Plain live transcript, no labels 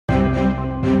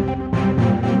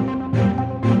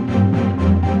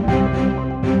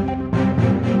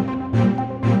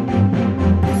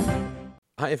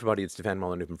Hi everybody, it's Stefan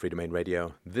Molyneux from Free Domain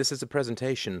Radio. This is a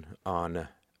presentation on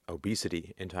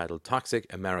obesity entitled Toxic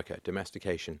America,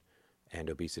 Domestication and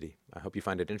Obesity. I hope you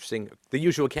find it interesting. The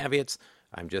usual caveats,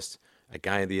 I'm just a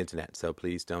guy on the internet, so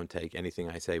please don't take anything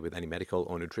I say with any medical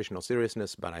or nutritional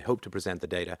seriousness, but I hope to present the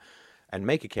data and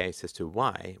make a case as to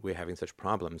why we're having such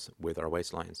problems with our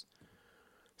waistlines.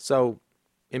 So,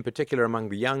 in particular among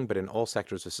the young, but in all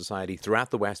sectors of society throughout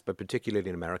the West, but particularly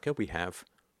in America, we have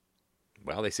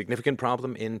a significant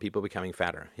problem in people becoming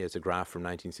fatter. Here's a graph from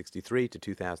 1963 to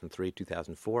 2003,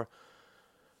 2004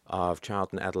 of child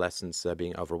and adolescents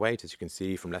being overweight, as you can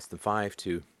see, from less than 5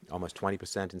 to almost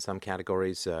 20% in some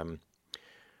categories.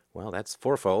 That's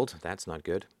fourfold. That's not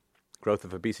good. Growth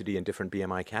of obesity in different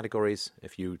BMI categories.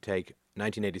 If you take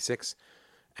 1986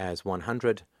 as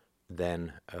 100,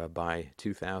 then by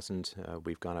 2000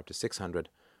 we've gone up to 600.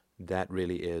 That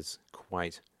really is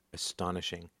quite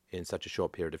astonishing in such a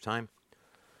short period of time.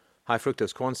 High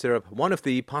fructose corn syrup, one of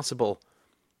the possible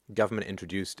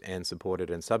government-introduced and supported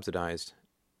and subsidized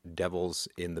devils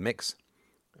in the mix.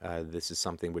 This is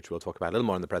something which we'll talk about a little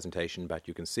more in the presentation, but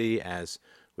you can see as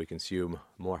we consume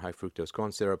more high fructose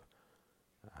corn syrup,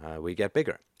 we get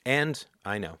bigger. And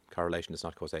I know, correlation is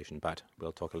not causation, but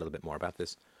we'll talk a little bit more about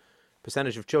this.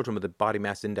 Percentage of children with a body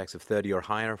mass index of 30 or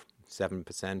higher,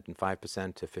 7% and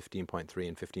 5% to 15.3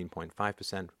 and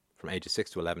 15.5% from ages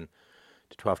 6 to 11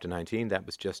 to 12 to 19. That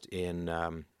was just in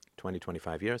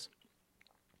 25 years.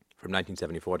 From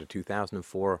 1974 to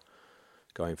 2004,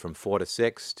 going from 4 to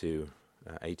 6 to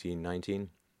 18, 19,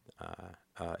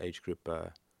 age group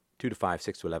 2 to 5,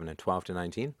 6 to 11, and 12 to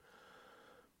 19.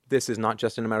 This is not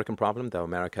just an American problem, though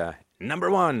America,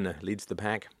 #1, leads the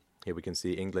pack. Here we can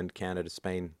see England, Canada,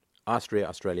 Spain, Austria,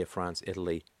 Australia, France,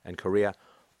 Italy, and Korea,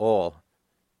 all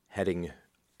heading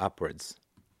upwards.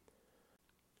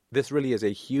 This really is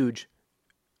a huge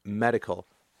medical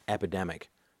epidemic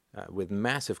with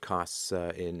massive costs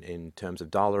in terms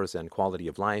of dollars and quality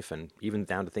of life, and even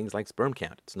down to things like sperm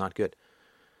count. It's not good.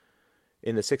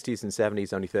 In the 60s and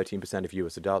 70s, only 13% of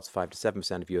U.S. adults, 5 to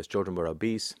 7% of U.S. children were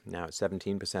obese. Now it's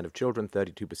 17% of children,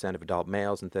 32% of adult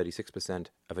males, and 36%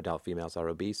 of adult females are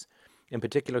obese. In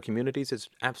particular communities, it's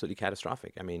absolutely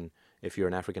catastrophic. I mean, if you're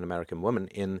an African-American woman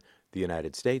in the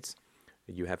United States,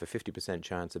 you have a 50%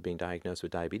 chance of being diagnosed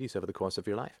with diabetes over the course of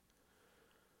your life,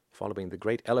 following the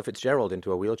great Ella Fitzgerald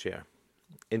into a wheelchair.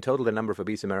 In total, the number of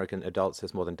obese American adults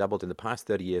has more than doubled in the past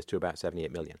 30 years to about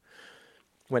 78 million.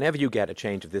 Whenever you get a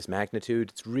change of this magnitude,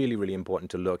 it's really, really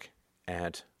important to look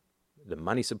at the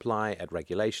money supply, at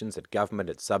regulations, at government,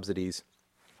 at subsidies.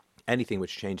 Anything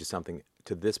which changes something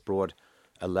to this broad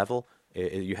a level,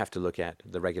 you have to look at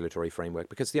the regulatory framework,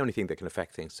 because it's the only thing that can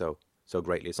affect things so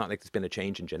greatly. It's not like there's been a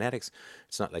change in genetics.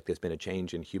 It's not like there's been a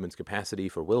change in humans' capacity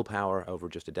for willpower over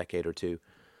just a decade or two.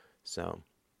 So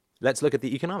let's look at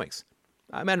the economics.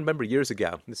 I remember years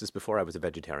ago, this is before I was a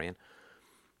vegetarian,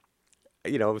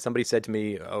 somebody said to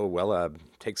me,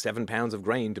 take 7 pounds of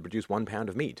grain to produce 1 pound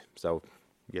of meat. So,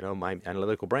 my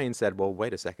analytical brain said, well,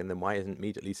 wait a second, then why isn't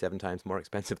meat at least 7 times more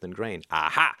expensive than grain?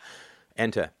 Aha!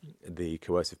 Enter the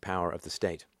coercive power of the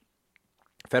state.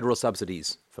 Federal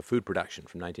subsidies for food production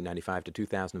from 1995 to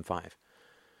 2005.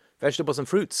 Vegetables and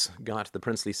fruits got the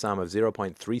princely sum of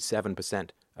 0.37%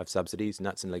 of subsidies,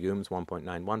 nuts and legumes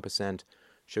 1.91%,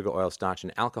 sugar, oil, starch,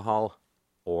 and alcohol,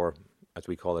 or as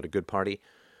we call it, a good party,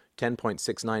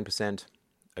 10.69%.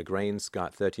 Grains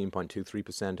got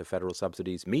 13.23% of federal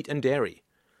subsidies. Meat and dairy,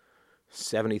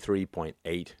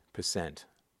 73.8%.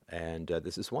 And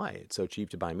this is why it's so cheap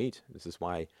to buy meat. This is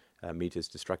why meat is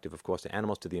destructive, of course, to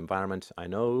animals, to the environment. I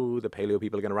know the paleo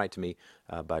people are going to write to me,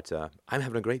 but I'm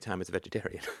having a great time as a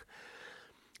vegetarian.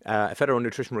 Federal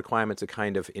nutrition requirements are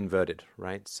kind of inverted,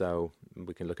 right? So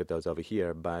we can look at those over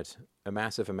here, but a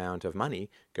massive amount of money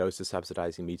goes to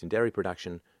subsidizing meat and dairy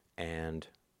production, and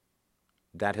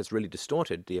that has really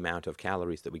distorted the amount of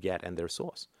calories that we get and their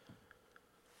source.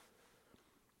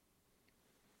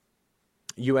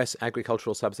 U.S.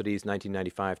 agricultural subsidies,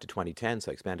 1995 to 2010,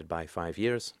 so expanded by 5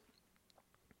 years.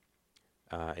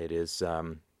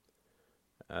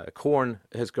 Corn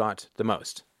has got the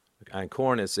most. And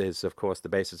corn is, of course, the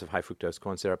basis of high fructose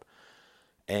corn syrup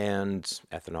and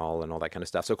ethanol and all that kind of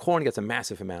stuff. So corn gets a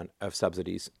massive amount of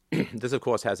subsidies. This, of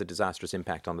course, has a disastrous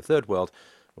impact on the third world.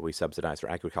 We subsidize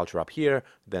for agriculture up here.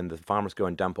 Then the farmers go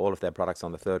and dump all of their products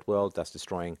on the third world, thus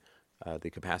destroying the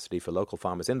capacity for local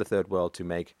farmers in the third world to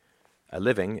make a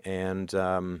living. And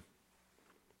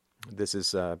this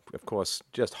is, of course,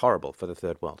 just horrible for the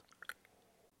third world.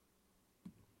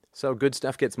 So good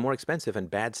stuff gets more expensive and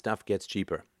bad stuff gets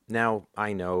cheaper. Now,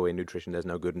 I know in nutrition there's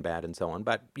no good and bad and so on,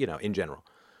 but, in general.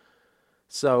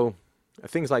 So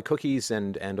things like cookies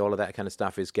and all of that kind of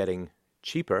stuff is getting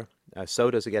cheaper.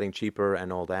 Sodas are getting cheaper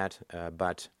and all that,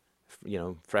 but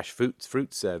fresh fruits,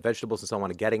 vegetables, and so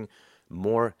on are getting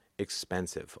more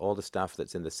expensive. All the stuff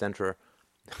that's in the center,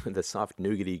 the soft,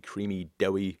 nougaty, creamy,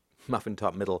 doughy muffin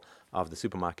top middle of the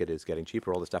supermarket is getting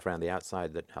cheaper. All the stuff around the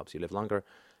outside that helps you live longer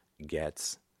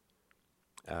gets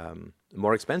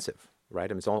more expensive, right?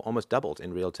 I mean, it's almost doubled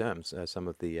in real terms. Some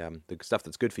of the stuff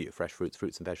that's good for you, fresh fruits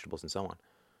and vegetables, and so on.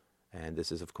 And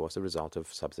this is, of course, a result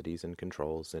of subsidies and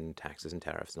controls and taxes and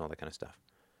tariffs and all that kind of stuff.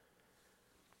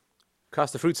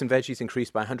 Cost of fruits and veggies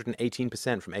increased by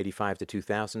 118% from 85 to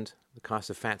 2000. The cost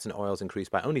of fats and oils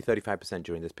increased by only 35%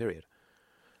 during this period.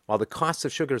 While the costs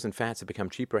of sugars and fats have become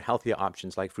cheaper, healthier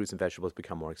options like fruits and vegetables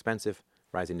become more expensive,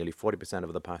 rising nearly 40%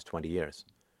 over the past 20 years.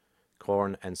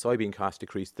 Corn and soybean costs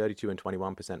decreased 32 and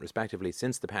 21% respectively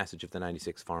since the passage of the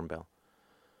 96 Farm Bill.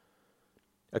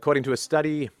 According to a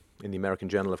study in the American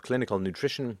Journal of Clinical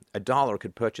Nutrition, $1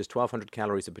 could purchase 1,200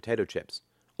 calories of potato chips,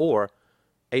 or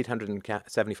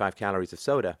 875 calories of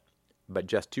soda, but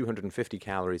just 250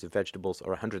 calories of vegetables or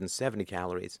 170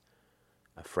 calories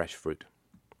of fresh fruit.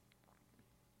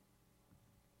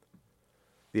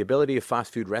 The ability of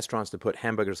fast food restaurants to put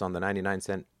hamburgers on the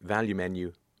 99-cent value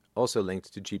menu also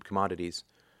linked to cheap commodities.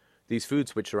 These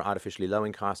foods, which are artificially low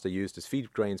in cost, are used as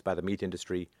feed grains by the meat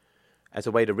industry as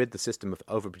a way to rid the system of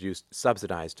overproduced,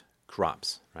 subsidized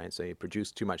crops, right? So you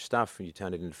produce too much stuff and you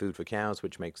turn it into food for cows,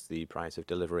 which makes the price of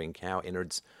delivering cow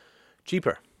innards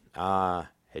cheaper.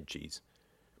 Head cheese.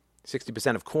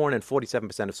 60% of corn and 47%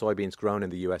 of soybeans grown in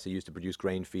the U.S. are used to produce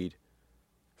grain feed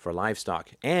for livestock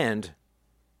and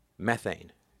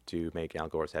methane to make Al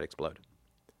Gore's head explode.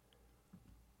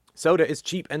 Soda is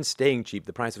cheap and staying cheap.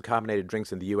 The price of carbonated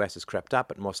drinks in the U.S. has crept up,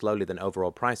 but more slowly than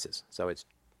overall prices. So it's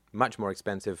much more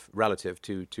expensive relative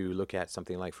to look at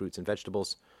something like fruits and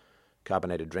vegetables.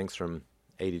 Carbonated drinks from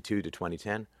 82 to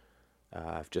 2010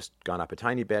 have just gone up a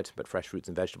tiny bit, but fresh fruits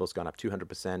and vegetables gone up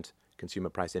 200%, consumer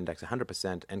price index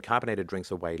 100%, and carbonated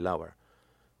drinks are way lower.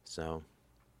 So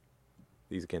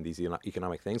these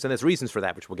economic things. And there's reasons for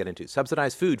that, which we'll get into.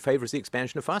 Subsidized food favors the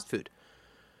expansion of fast food.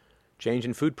 Change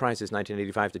in food prices,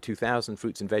 1985 to 2000.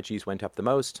 Fruits and veggies went up the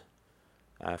most.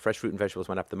 Fresh fruit and vegetables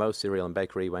went up the most. Cereal and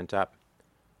bakery went up.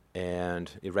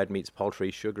 And red meats,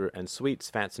 poultry, sugar and sweets,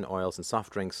 fats and oils and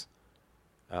soft drinks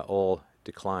all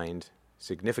declined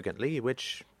significantly,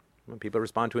 which people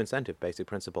respond to incentive, basic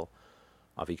principle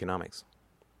of economics.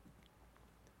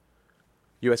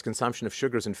 U.S. consumption of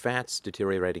sugars and fats,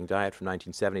 deteriorating diet from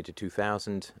 1970 to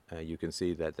 2000. You can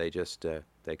see that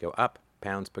they go up,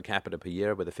 pounds per capita per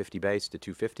year with a 50 base to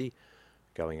 250,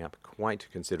 going up quite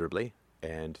considerably.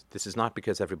 And this is not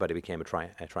because everybody became a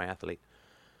triathlete.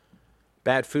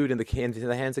 Bad food in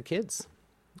the hands of kids.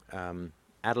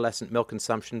 Adolescent milk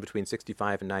consumption between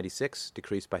 65 and 96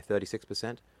 decreased by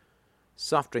 36%.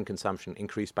 Soft drink consumption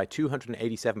increased by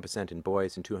 287% in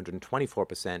boys and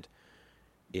 224%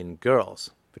 in girls.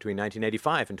 Between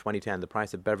 1985 and 2010, the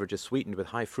price of beverages sweetened with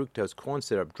high fructose corn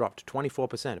syrup dropped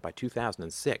 24%. By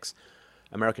 2006,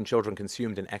 American children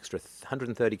consumed an extra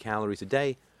 130 calories a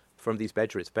day from these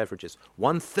beverages.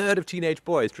 1/3 of teenage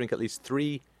boys drink at least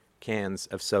 3 cans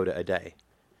of soda a day.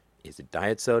 Is it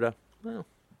diet soda? Well,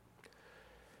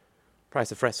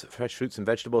 price of fresh fruits and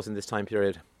vegetables in this time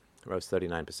period rose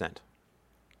 39%.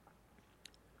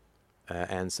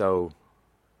 And so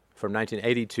from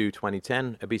 1980 to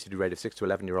 2010, obesity rate of 6 to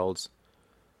 11-year-olds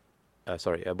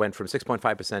went from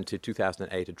 6.5% to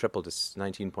 2008. It tripled to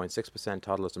 19.6%.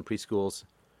 Toddlers and preschools,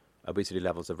 obesity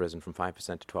levels have risen from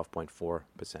 5% to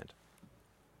 12.4%.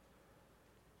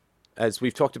 As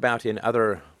we've talked about in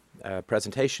other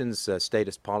presentations,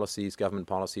 statist policies, government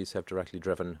policies have directly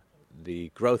driven the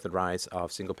growth and rise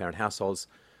of single-parent households.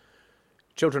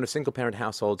 Children of single-parent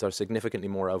households are significantly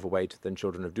more overweight than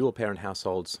children of dual-parent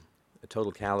households. The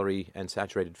total calorie and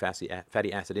saturated fatty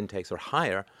acid intakes are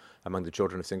higher among the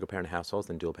children of single-parent households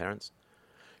than dual parents.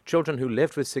 Children who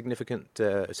lived with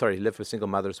single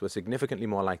mothers were significantly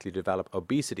more likely to develop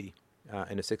obesity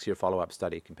in a 6-year follow-up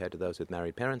study compared to those with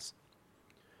married parents.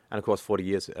 And of course, 40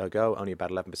 years ago, only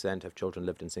about 11% of children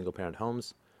lived in single-parent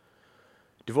homes.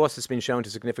 Divorce has been shown to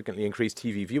significantly increase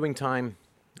TV viewing time,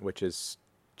 which is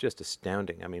just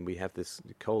astounding. I mean, we have this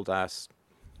cold-ass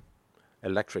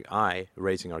electric eye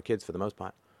raising our kids for the most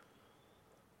part.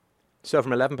 So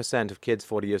from 11% of kids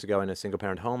 40 years ago in a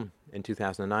single-parent home, in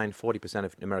 2009, 40%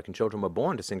 of American children were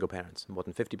born to single parents. More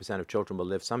than 50% of children will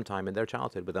live sometime in their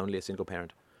childhood with only a single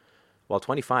parent, while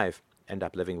 25 end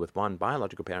up living with one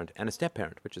biological parent and a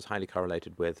step-parent, which is highly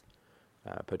correlated with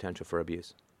potential for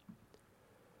abuse.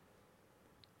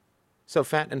 So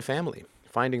fat and family.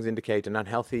 Findings indicate an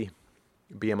unhealthy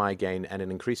BMI gain, and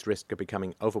an increased risk of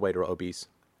becoming overweight or obese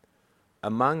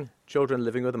among children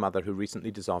living with a mother who recently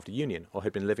dissolved a union or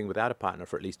had been living without a partner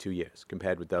for at least 2 years,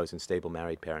 compared with those in stable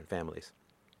married parent families.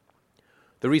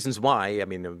 The reasons why, I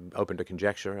mean, open to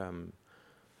conjecture.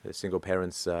 Single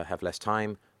parents have less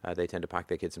time. They tend to park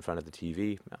their kids in front of the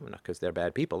TV, not because they're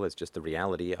bad people. It's just the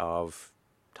reality of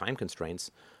time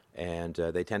constraints, and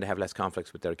they tend to have less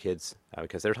conflicts with their kids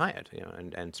because they're tired,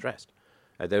 and stressed.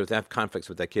 They have conflicts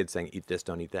with their kids saying, "Eat this,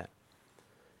 don't eat that."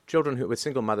 Children with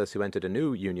single mothers who entered a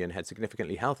new union had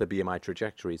significantly healthier BMI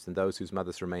trajectories than those whose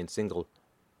mothers remained single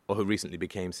or who recently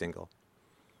became single.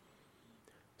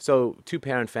 So,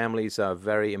 two-parent families are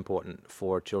very important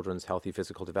for children's healthy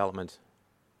physical development,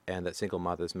 and that single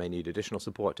mothers may need additional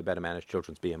support to better manage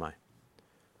children's BMI.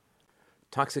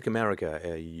 Toxic America,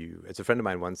 as a friend of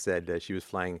mine once said, she was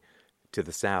flying to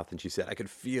the south, and she said, "I could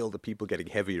feel the people getting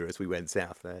heavier as we went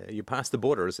south. You pass the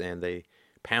borders, and they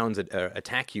pounds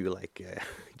attack you like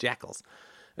jackals."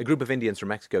 A group of Indians from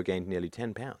Mexico gained nearly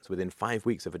 10 pounds within 5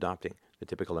 weeks of adopting the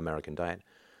typical American diet.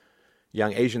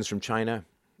 Young Asians from China,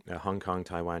 Hong Kong,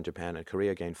 Taiwan, Japan, and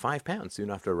Korea gained 5 pounds soon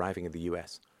after arriving in the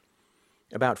U.S.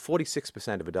 About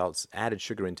 46% of adults' added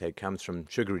sugar intake comes from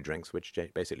sugary drinks, which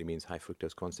basically means high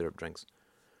fructose corn syrup drinks.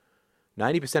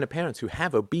 90% of parents who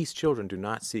have obese children do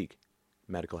not seek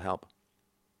medical help.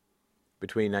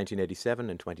 Between 1987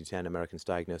 and 2010, Americans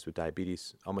diagnosed with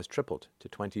diabetes almost tripled to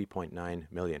 20.9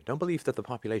 million. Don't believe that the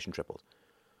population tripled.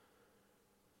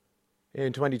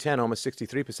 In 2010, almost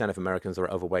 63% of Americans are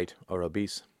overweight or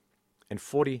obese, and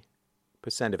 40%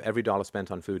 of every dollar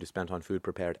spent on food is spent on food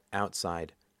prepared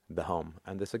outside the home.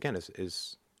 And this, again,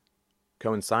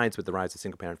 coincides with the rise of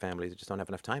single-parent families that just don't have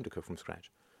enough time to cook from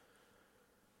scratch.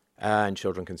 And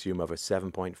children consume over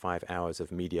 7.5 hours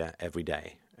of media every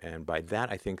day. And by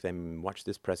that, I think they watch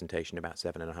this presentation about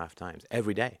 7.5 times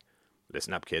every day.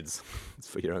 Listen up, kids. It's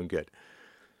for your own good.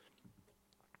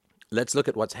 Let's look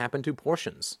at what's happened to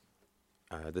portions.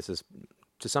 This is,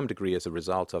 to some degree, as a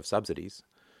result of subsidies.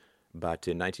 But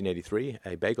in 1983,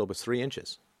 a bagel was 3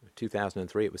 inches. In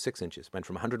 2003, it was 6 inches. Went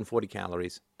from 140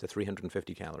 calories to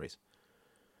 350 calories.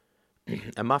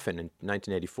 A muffin in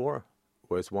 1984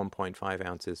 was 1.5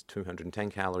 ounces,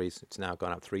 210 calories. It's now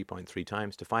gone up 3.3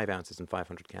 times to 5 ounces and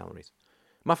 500 calories.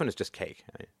 Muffin is just cake.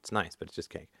 It's nice, but it's just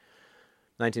cake.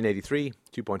 1983,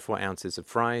 2.4 ounces of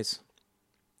fries,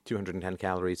 210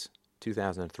 calories.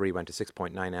 2003 went to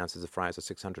 6.9 ounces of fries or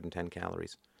 610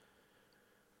 calories.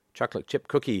 Chocolate chip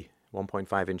cookie,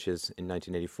 1.5 inches in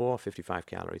 1984, 55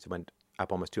 calories. It went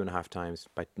up almost 2.5 times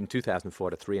in 2004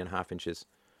 to 3.5 inches,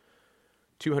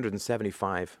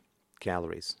 275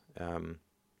 calories.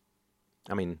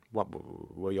 What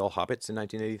were you all hobbits in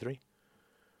 1983?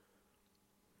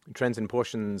 Trends in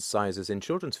portion sizes in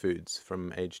children's foods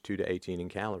from age 2 to 18 in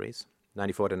calories.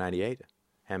 94 to 98.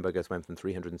 Hamburgers went from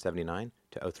 379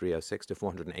 to 0306 to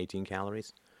 418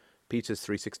 calories. Pizzas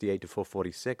 368 to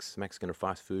 446. Mexican or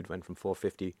fast food went from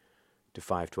 450 to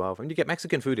 512. When you get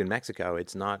Mexican food in Mexico,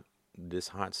 it's not this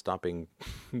heart-stopping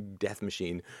death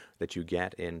machine that you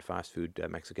get in fast food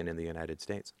Mexican in the United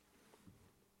States.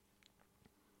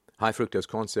 High fructose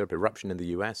corn syrup eruption in the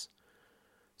U.S.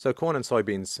 So corn and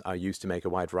soybeans are used to make a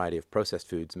wide variety of processed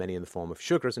foods, many in the form of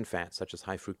sugars and fats, such as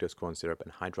high fructose corn syrup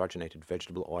and hydrogenated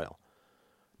vegetable oil.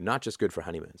 Not just good for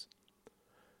honeymoons.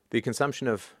 The consumption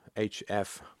of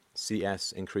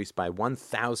HFCS increased by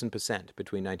 1,000%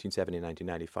 between 1970 and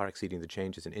 1990, far exceeding the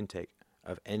changes in intake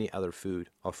of any other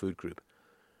food or food group.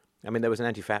 There was an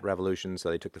anti-fat revolution, so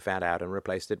they took the fat out and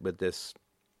replaced it with this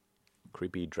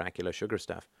creepy Dracula sugar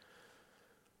stuff.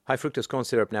 High fructose corn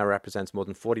syrup now represents more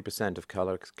than 40% of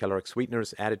caloric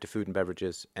sweeteners added to food and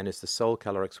beverages, and is the sole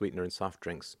caloric sweetener in soft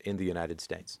drinks in the United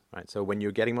States. Right? So when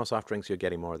you're getting more soft drinks, you're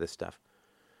getting more of this stuff.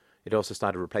 It also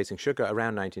started replacing sugar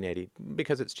around 1980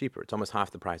 because it's cheaper. It's almost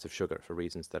half the price of sugar for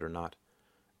reasons that are not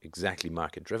exactly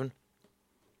market-driven.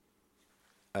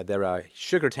 There are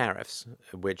sugar tariffs,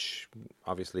 which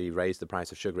obviously raised the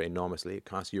price of sugar enormously. It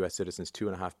cost U.S. citizens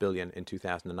 $2.5 billion in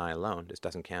 2009 alone. This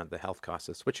doesn't count the health costs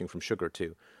of switching from sugar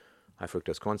to high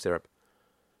fructose corn syrup.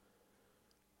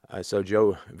 So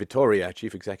Joe Vittoria,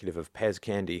 chief executive of Pez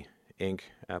Candy, Inc.,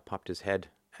 popped his head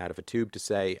out of a tube to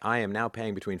say, "I am now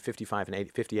paying between 55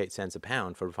 and 58 cents a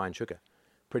pound for refined sugar."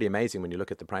 Pretty amazing when you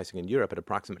look at the pricing in Europe at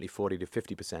approximately 40 to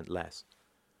 50% less.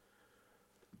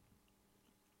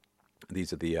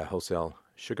 These are the wholesale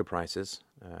sugar prices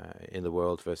in the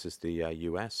world versus the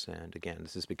U.S. And again,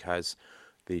 this is because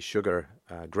the sugar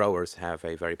growers have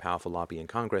a very powerful lobby in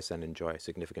Congress and enjoy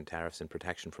significant tariffs and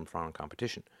protection from foreign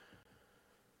competition.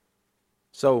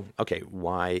 So, okay,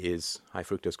 why is high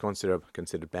fructose corn syrup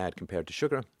considered bad compared to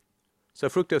sugar? So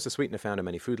fructose, a sweetener found in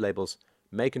many food labels,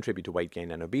 may contribute to weight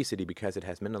gain and obesity because it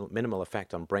has minimal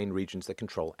effect on brain regions that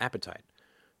control appetite,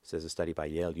 says a study by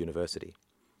Yale University.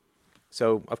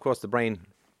 So, of course, the brain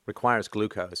requires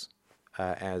glucose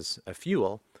as a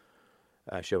fuel.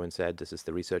 Schoen said, this is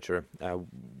the researcher,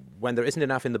 when there isn't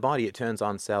enough in the body, it turns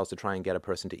on cells to try and get a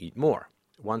person to eat more.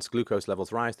 Once glucose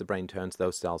levels rise, the brain turns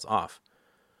those cells off.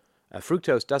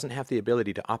 Fructose doesn't have the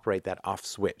ability to operate that off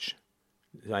switch.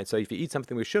 Right? So if you eat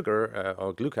something with sugar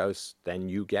or glucose, then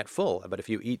you get full. But if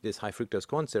you eat this high fructose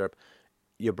corn syrup,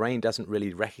 your brain doesn't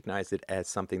really recognize it as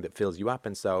something that fills you up.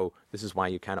 And so this is why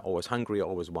you're kind of always hungry,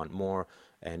 always want more,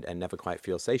 and never quite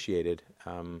feel satiated.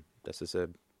 This is a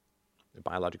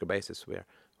biological basis. We're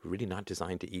really not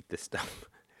designed to eat this stuff.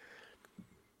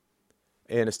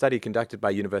 In a study conducted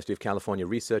by University of California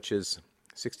researchers,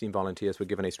 16 volunteers were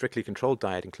given a strictly controlled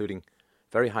diet, including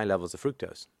very high levels of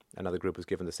fructose. Another group was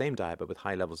given the same diet, but with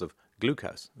high levels of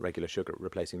glucose, regular sugar,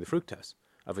 replacing the fructose.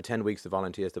 Over 10 weeks, the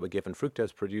volunteers that were given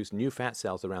fructose produced new fat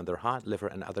cells around their heart, liver,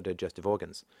 and other digestive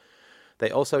organs.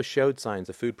 They also showed signs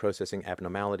of food processing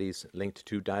abnormalities linked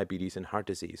to diabetes and heart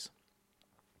disease.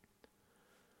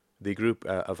 The group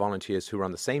of volunteers who were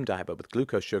on the same diet but with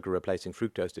glucose sugar replacing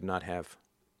fructose did not have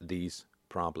these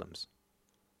problems.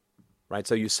 Right?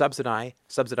 So you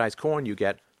subsidize corn, you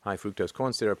get high fructose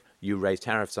corn syrup, you raise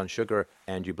tariffs on sugar,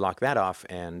 and you block that off,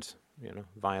 and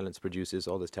violence produces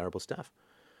all this terrible stuff.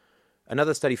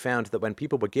 Another study found that when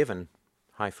people were given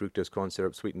high fructose corn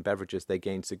syrup sweetened beverages, they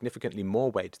gained significantly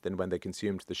more weight than when they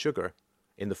consumed the sugar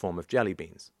in the form of jelly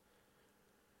beans.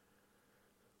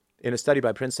 In a study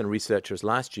by Princeton researchers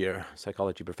last year,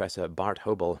 psychology professor Bart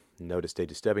Hobel noticed a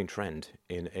disturbing trend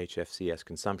in HFCS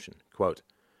consumption. Quote,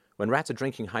 when rats are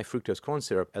drinking high fructose corn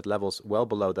syrup at levels well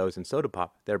below those in soda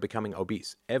pop, they're becoming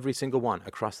obese, every single one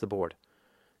across the board.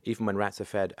 Even when rats are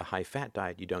fed a high-fat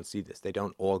diet, you don't see this. They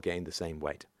don't all gain the same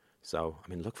weight. So, I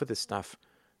mean, look for this stuff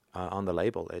on the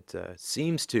label. It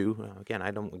seems to, again,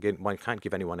 one can't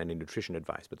give anyone any nutrition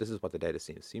advice, but this is what the data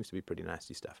seems. It seems to be pretty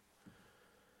nasty stuff.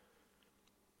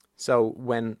 So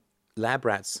when lab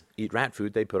rats eat rat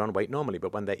food, they put on weight normally,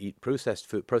 but when they eat processed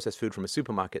food from a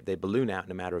supermarket, they balloon out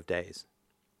in a matter of days.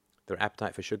 Their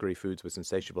appetite for sugary foods was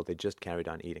insatiable. They just carried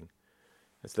on eating.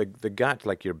 It's the gut,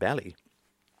 like your belly,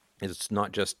 is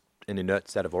not just an inert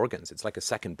set of organs. It's like a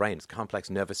second brain. It's a complex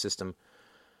nervous system.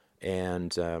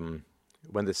 And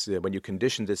when you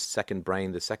condition this second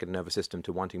brain, the second nervous system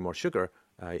to wanting more sugar,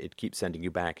 it keeps sending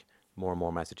you back more and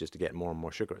more messages to get more and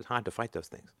more sugar. It's hard to fight those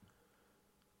things.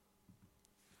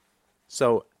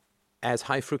 So as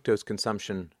high fructose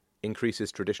consumption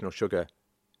increases, traditional sugar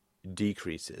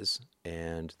decreases.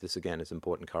 And this, again, is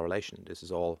important correlation. This is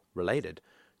all related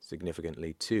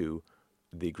significantly to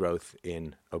the growth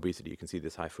in obesity. You can see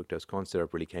this high fructose corn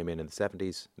syrup really came in the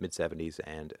 70s, mid-70s,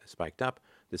 and spiked up.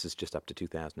 This is just up to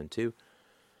 2002.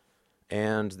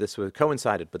 And this was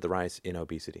coincided with the rise in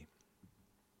obesity.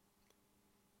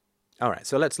 All right,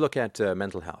 so let's look at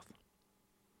mental health.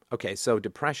 Okay, so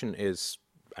depression is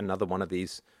another one of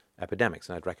these epidemics,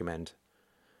 and I'd recommend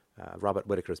Robert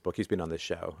Whitaker's book. He's been on this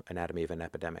show, Anatomy of an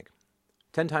Epidemic.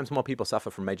 10 times more people suffer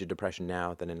from major depression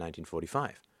now than in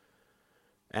 1945.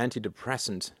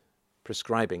 Antidepressant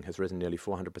prescribing has risen nearly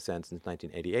 400% since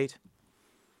 1988.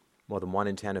 More than 1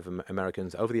 in 10 of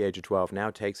Americans over the age of 12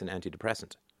 now takes an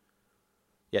antidepressant.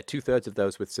 Yet 2/3 of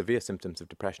those with severe symptoms of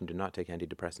depression do not take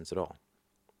antidepressants at all.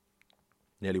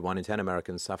 Nearly 1 in 10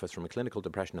 Americans suffers from a clinical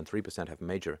depression, and 3% have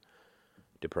major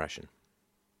depression.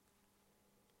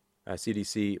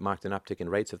 CDC marked an uptick in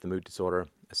rates of the mood disorder.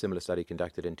 A similar study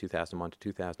conducted in 2001 to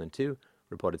 2002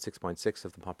 reported 6.6%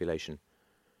 of the population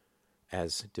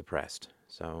as depressed.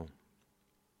 So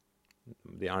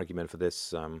the argument for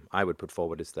this I would put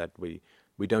forward is that we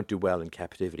don't do well in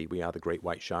captivity. We are the great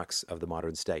white sharks of the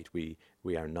modern state. We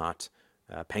are not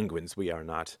penguins. We are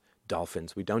not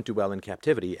dolphins. We don't do well in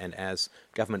captivity, and as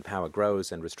government power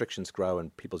grows and restrictions grow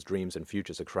and people's dreams and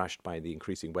futures are crushed by the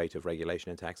increasing weight of regulation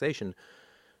and taxation,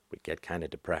 we get kind of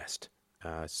depressed.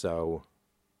 So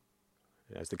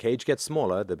as the cage gets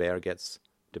smaller, the bear gets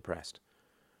depressed.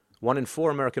 1 in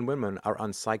 4 American women are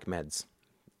on psych meds,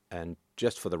 and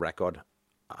just for the record,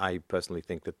 I personally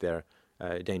think that they're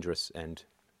dangerous and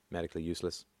medically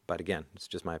useless, but again, it's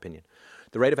just my opinion.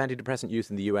 The rate of antidepressant use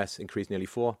in the U.S. increased nearly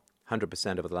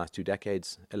 400% over the last 2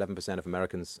 decades. 11% of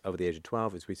Americans over the age of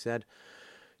 12, as we said,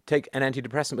 take an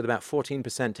antidepressant, with about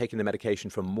 14% taking the medication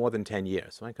for more than 10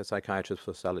 years. Right? Because psychiatrists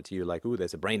will sell it to you like, ooh,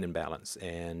 there's a brain imbalance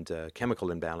and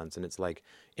chemical imbalance, and it's like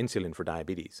insulin for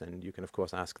diabetes. And you can, of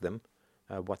course, ask them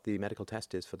what the medical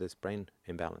test is for this brain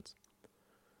imbalance.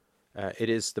 It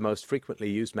is the most frequently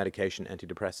used medication,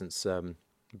 antidepressants,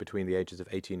 between the ages of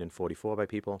 18 and 44 by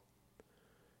people,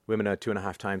 Women are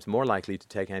 2.5 times more likely to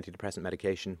take antidepressant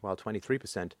medication, while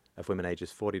 23% of women ages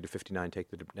 40 to 59 take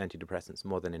the antidepressants,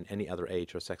 more than in any other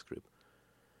age or sex group.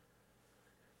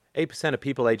 8% of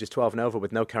people ages 12 and over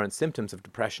with no current symptoms of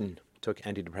depression took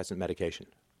antidepressant medication.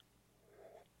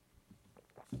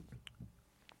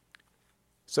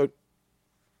 So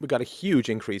we got a huge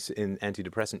increase in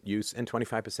antidepressant use, and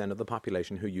 25% of the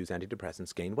population who use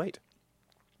antidepressants gain weight.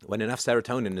 When enough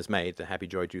serotonin is made, the happy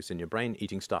joy juice in your brain,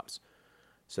 eating stops.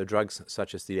 So drugs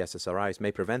such as the SSRIs may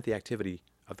prevent the activity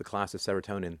of the class of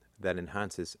serotonin that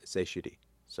enhances satiety.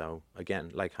 So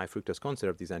again, like high fructose corn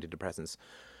syrup, these antidepressants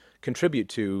contribute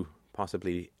to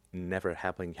possibly never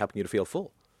helping you to feel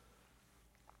full.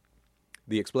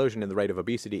 The explosion in the rate of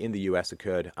obesity in the US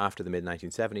occurred after the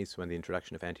mid-1970s, when the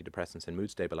introduction of antidepressants and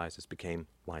mood stabilizers became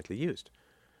widely used.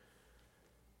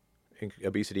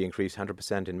 Obesity increased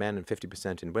 100% in men and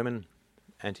 50% in women.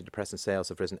 Antidepressant sales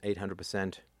have risen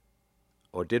 800%,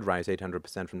 or did rise 800%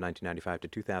 from 1995 to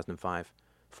 2005.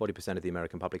 40% of the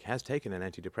American public has taken an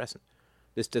antidepressant.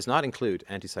 This does not include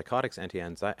antipsychotics,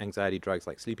 anti-anxiety drugs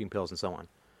like sleeping pills and so on.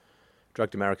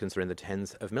 Drugged Americans are in the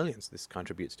tens of millions. This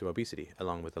contributes to obesity,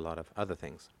 along with a lot of other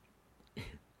things.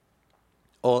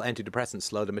 All antidepressants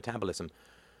slow the metabolism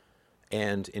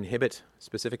and inhibit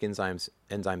specific enzymes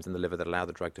in the liver that allow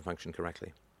the drug to function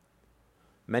correctly.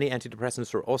 Many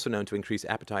antidepressants are also known to increase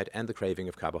appetite and the craving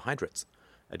of carbohydrates.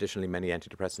 Additionally, many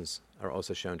antidepressants are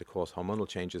also shown to cause hormonal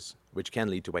changes, which can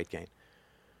lead to weight gain.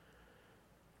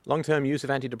 Long-term use of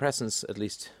antidepressants, at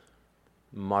least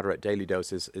moderate daily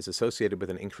doses, is associated with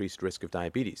an increased risk of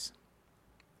diabetes.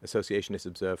 Association is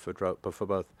observed for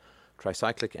both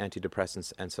tricyclic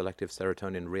antidepressants and selective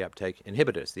serotonin reuptake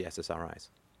inhibitors, the SSRIs.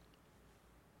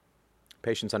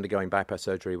 Patients undergoing bypass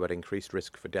surgery were at increased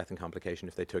risk for death and complication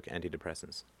if they took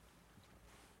antidepressants.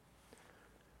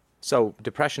 So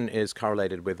depression is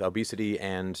correlated with obesity,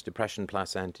 and depression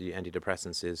plus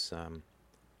antidepressants is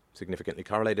significantly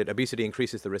correlated. Obesity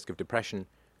increases the risk of depression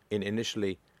in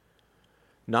initially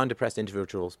non-depressed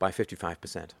individuals by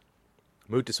 55%.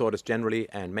 Mood disorders generally,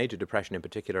 and major depression in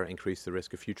particular, increase the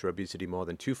risk of future obesity more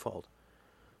than twofold.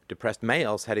 Depressed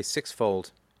males had a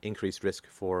 6-fold increased risk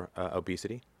for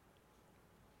obesity.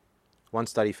 One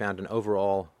study found an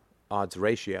overall odds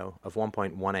ratio of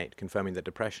 1.18, confirming that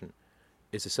depression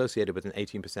is associated with an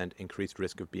 18% increased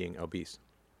risk of being obese.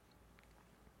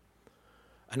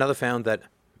 Another found that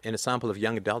in a sample of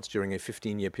young adults during a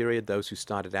 15-year period, those who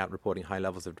started out reporting high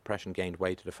levels of depression gained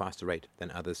weight at a faster rate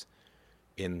than others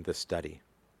in the study.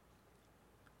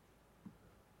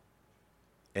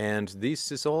 And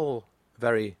this is all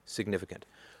very significant.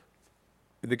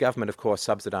 The government, of course,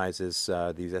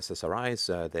 subsidizes these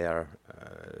SSRIs. They are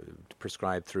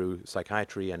prescribed through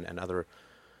psychiatry and other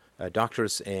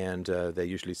doctors, and they're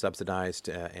usually subsidized.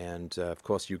 Of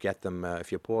course, you get them,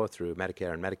 if you're poor, through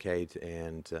Medicare and Medicaid,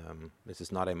 and this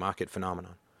is not a market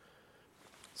phenomenon.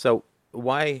 So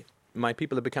why might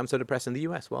people have become so depressed in the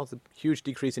U.S.? Well, it's a huge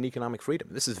decrease in economic freedom.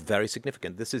 This is very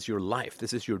significant. This is your life.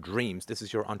 This is your dreams. This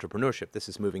is your entrepreneurship. This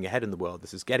is moving ahead in the world.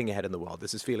 This is getting ahead in the world.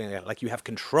 This is feeling like you have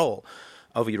control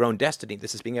over your own destiny.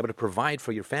 This is being able to provide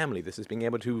for your family. This is being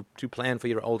able to plan for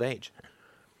your old age.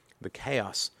 The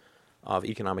chaos of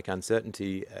economic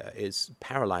uncertainty is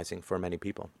paralyzing for many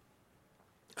people.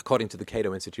 According to the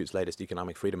Cato Institute's latest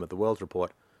Economic Freedom of the World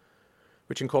report,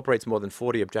 which incorporates more than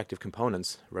 40 objective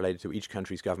components related to each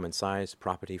country's government size,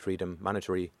 property freedom,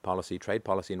 monetary policy, trade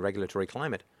policy, and regulatory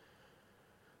climate,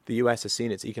 the U.S. has seen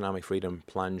its economic freedom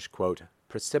plunge, quote,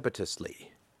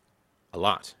 precipitously, a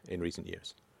lot in recent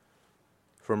years.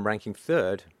 From ranking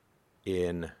third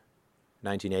in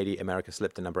 1980, America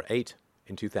slipped to number 8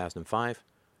 in 2005,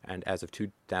 and as of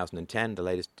 2010, the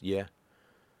latest year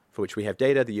for which we have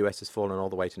data, the U.S. has fallen all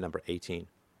the way to number 18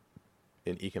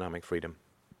 in economic freedom.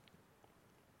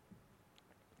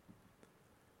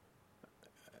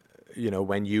 You know,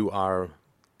 when you are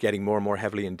getting more and more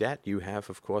heavily in debt, you have,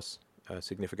 of course,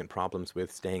 significant problems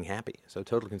with staying happy. So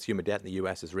total consumer debt in the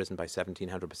U.S. has risen by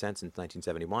 1,700% since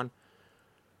 1971.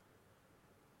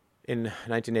 In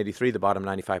 1983, the bottom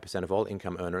 95% of all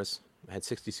income earners had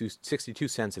 62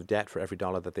 cents of debt for every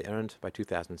dollar that they earned. By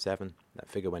 2007, that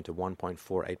figure went to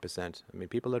 1.48%. I mean,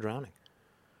 people are drowning.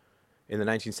 In the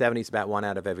 1970s, about 1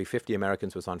 out of every 50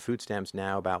 Americans was on food stamps.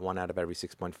 Now, about 1 out of every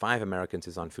 6.5 Americans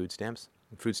is on food stamps.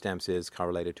 Food stamps is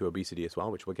correlated to obesity as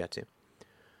well, which we'll get to.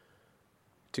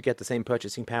 To get the same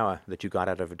purchasing power that you got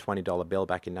out of a $20 bill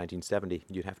back in 1970,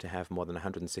 you'd have to have more than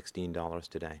 $116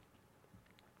 today.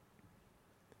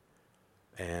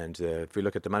 And if we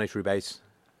look at the monetary base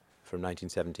from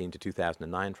 1917 to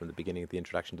 2009, from the beginning of the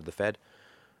introduction to the Fed,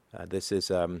 this is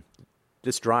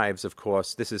this drives, of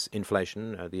course, this is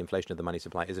inflation. The inflation of the money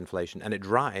supply is inflation, and it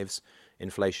drives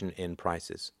inflation in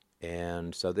prices.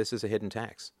 And so this is a hidden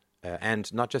tax.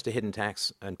 And not just a hidden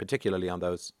tax, and particularly on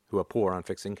those who are poor on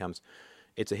fixed incomes,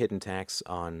 it's a hidden tax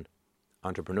on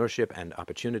entrepreneurship and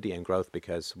opportunity and growth,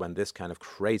 because when this kind of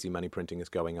crazy money printing is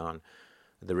going on,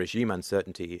 the regime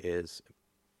uncertainty is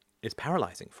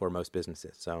paralyzing for most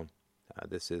businesses. So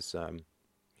this is,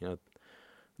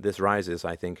 this rises,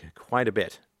 I think, quite a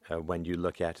bit when you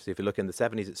look at, if you look in the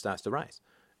 70s, it starts to rise.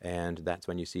 And that's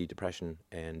when you see depression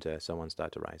and so on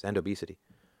start to rise, and obesity.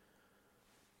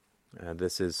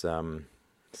 This is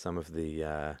some of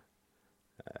the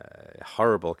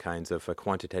horrible kinds of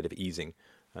quantitative easing.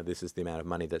 This is the amount of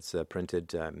money that's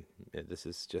printed. This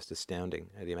is just astounding,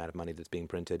 the amount of money that's being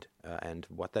printed and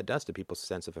what that does to people's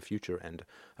sense of a future and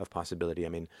of possibility. I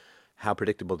mean, how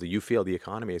predictable do you feel the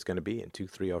economy is going to be in 2,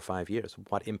 3, or 5 years?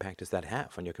 What impact does that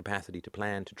have on your capacity to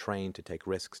plan, to train, to take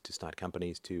risks, to start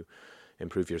companies, to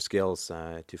improve your skills,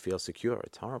 to feel secure?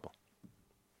 It's horrible.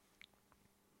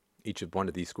 Each of one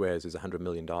of these squares is $100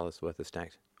 million worth of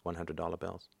stacked $100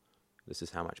 bills. This is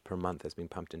how much per month has been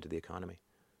pumped into the economy.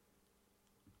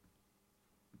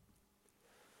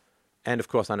 And of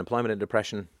course, unemployment and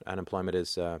depression. Unemployment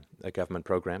is a government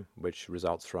program which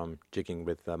results from jigging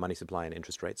with money supply and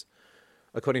interest rates.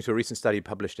 According to a recent study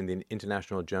published in the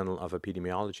International Journal of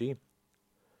Epidemiology,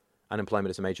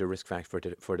 unemployment is a major risk factor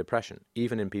for depression,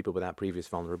 even in people without previous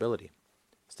vulnerability.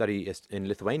 Study in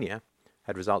Lithuania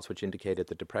had results which indicated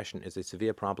that depression is a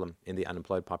severe problem in the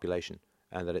unemployed population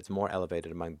and that it's more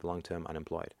elevated among the long-term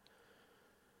unemployed.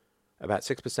 About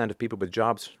 6% of people with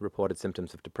jobs reported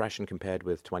symptoms of depression compared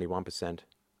with 21%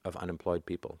 of unemployed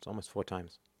people. It's almost 4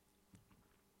 times.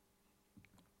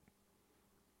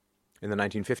 In the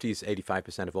 1950s,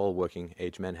 85% of all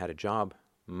working-age men had a job,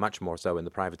 much more so in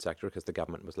the private sector because the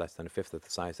government was less than a fifth of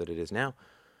the size that it is now.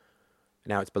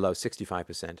 Now it's below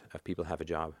 65% of people have a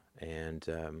job, and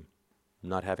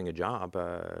not having a job,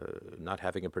 not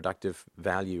having a productive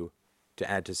value to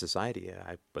add to society,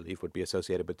 I believe would be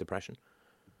associated with depression.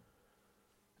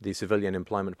 The civilian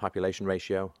employment population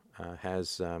ratio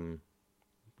has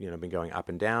been going up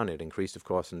and down. It increased, of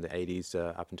course, in the 80s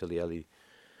up until the early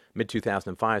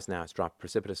mid-2005s. Now it's dropped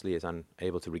precipitously, is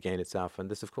unable to regain itself. And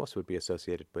this, of course, would be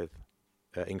associated with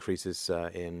increases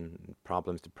in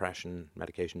problems, depression,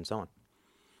 medication, and so on.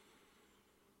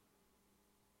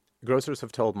 Grocers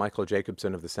have told Michael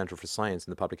Jacobson of the Center for Science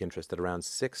in the Public Interest that around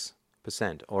 6%,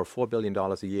 or $4 billion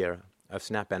a year, of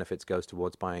SNAP benefits goes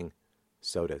towards buying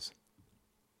sodas.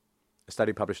 A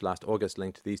study published last August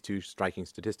linked these two striking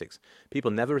statistics.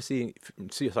 People never receiving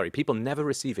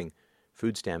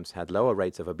food stamps had lower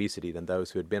rates of obesity than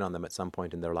those who had been on them at some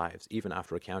point in their lives, even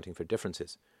after accounting for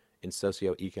differences in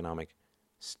socioeconomic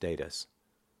status.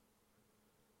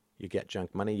 You get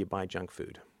junk money, you buy junk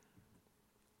food.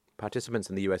 Participants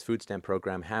in the U.S. food stamp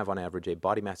program have, on average, a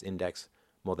body mass index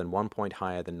more than 1 point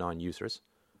higher than non-users.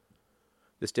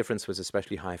 This difference was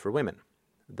especially high for women.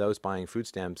 Those buying food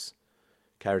stamps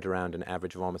carried around an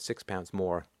average of almost 6 pounds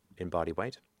more in body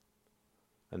weight.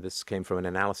 And this came from an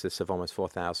analysis of almost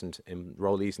 4,000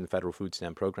 enrollees in the federal food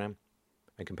stamp program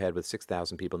and compared with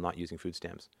 6,000 people not using food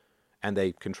stamps. And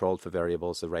they controlled for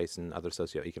variables of race and other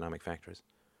socioeconomic factors.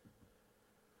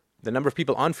 The number of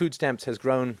people on food stamps has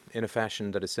grown in a fashion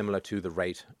that is similar to the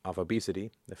rate of obesity.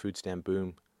 The food stamp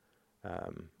boom,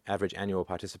 average annual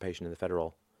participation in the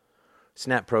federal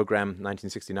SNAP program,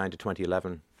 1969 to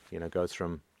 2011, goes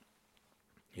from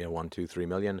 1, 2, 3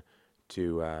 million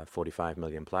to 45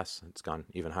 million plus. It's gone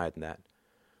even higher than that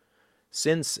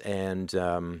since, and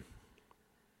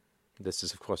this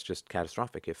is, of course, just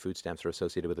catastrophic if food stamps are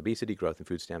associated with obesity, growth in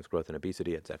food stamps, growth in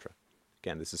obesity, etc.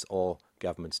 Again, this is all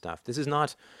government stuff. This is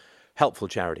not helpful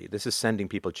charity. This is sending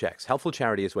people checks. Helpful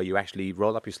charity is where you actually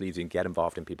roll up your sleeves and get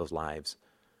involved in people's lives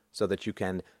so that you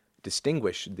can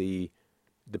distinguish the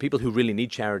people who really need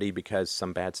charity because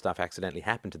some bad stuff accidentally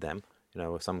happened to them.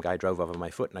 Some guy drove over my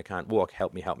foot and I can't walk,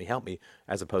 help me, help me, help me,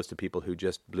 as opposed to people who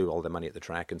just blew all their money at the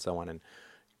track and so on. And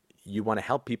you want to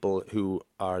help people who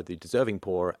are the deserving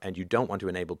poor, and you don't want to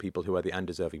enable people who are the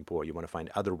undeserving poor. You want to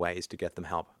find other ways to get them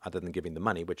help other than giving them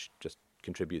money, which just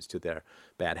contributes to their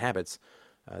bad habits.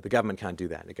 The government can't do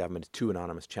that. The government is too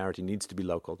anonymous. Charity needs to be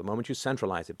local. The moment you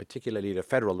centralize it, particularly at a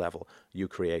federal level, you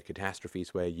create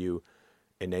catastrophes where you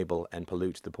enable and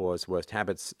pollute the poor's worst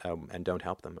habits and don't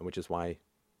help them, which is why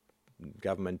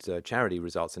government charity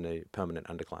results in a permanent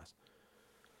underclass.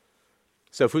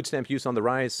 So food stamp use on the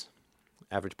rise.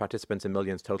 Average participants in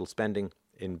millions, total spending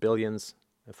in billions,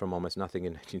 from almost nothing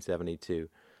in 1970 to,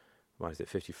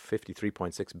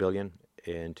 53.6 billion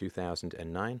in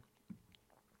 2009.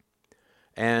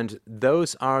 And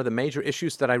those are the major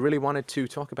issues that I really wanted to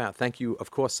talk about. Thank you,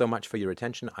 of course, so much for your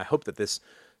attention. I hope that this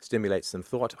stimulates some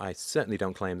thought. I certainly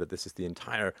don't claim that this is the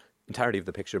entirety of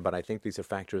the picture, but I think these are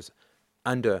factors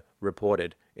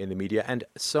underreported in the media, and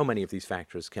so many of these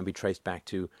factors can be traced back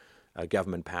to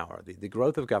government power. The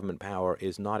growth of government power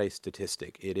is not a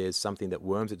statistic. It is something that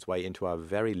worms its way into our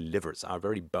very livers, our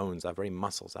very bones, our very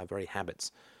muscles, our very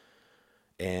habits.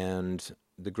 And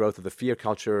the growth of the fear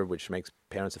culture, which makes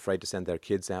parents afraid to send their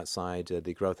kids outside,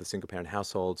 the growth of single-parent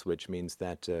households, which means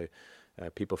that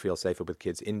people feel safer with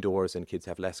kids indoors and kids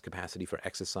have less capacity for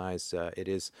exercise.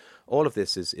 All of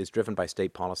this is driven by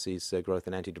state policies, growth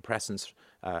in antidepressants.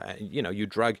 You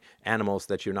drug animals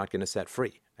that you're not going to set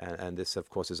free. And this, of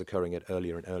course, is occurring at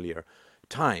earlier and earlier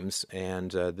times. And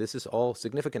this is all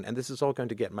significant. And this is all going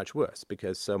to get much worse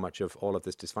because so much of all of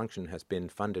this dysfunction has been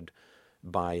funded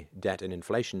by debt and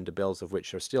inflation, the bills of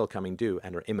which are still coming due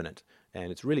and are imminent.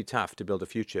 And it's really tough to build a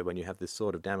future when you have this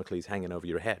sword of Damocles hanging over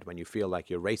your head, when you feel like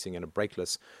you're racing in a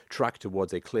brakeless truck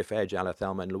towards a cliff edge a la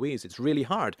Thelma and Louise. It's really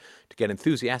hard to get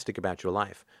enthusiastic about your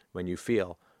life when you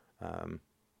feel a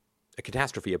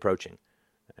catastrophe approaching.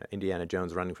 Indiana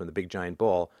Jones running from the big giant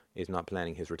ball is not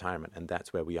planning his retirement, and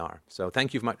that's where we are. So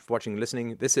thank you much for watching and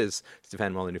listening. This is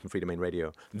Stefan Molyneux from Freedomain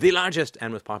Radio, the largest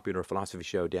and most popular philosophy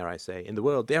show, dare I say, in the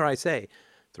world, dare I say,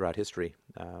 throughout history.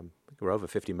 We're over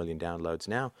 50 million downloads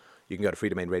now. You can go to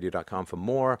freedomainradio.com for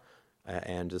more,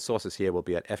 and the sources here will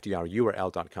be at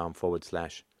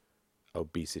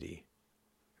fdrurl.com/obesity.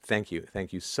 Thank you.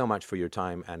 Thank you so much for your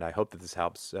time, and I hope that this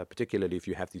helps, particularly if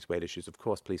you have these weight issues. Of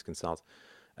course, please consult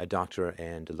a doctor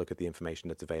and look at the information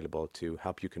that's available to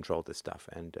help you control this stuff.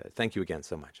 And thank you again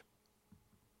so much.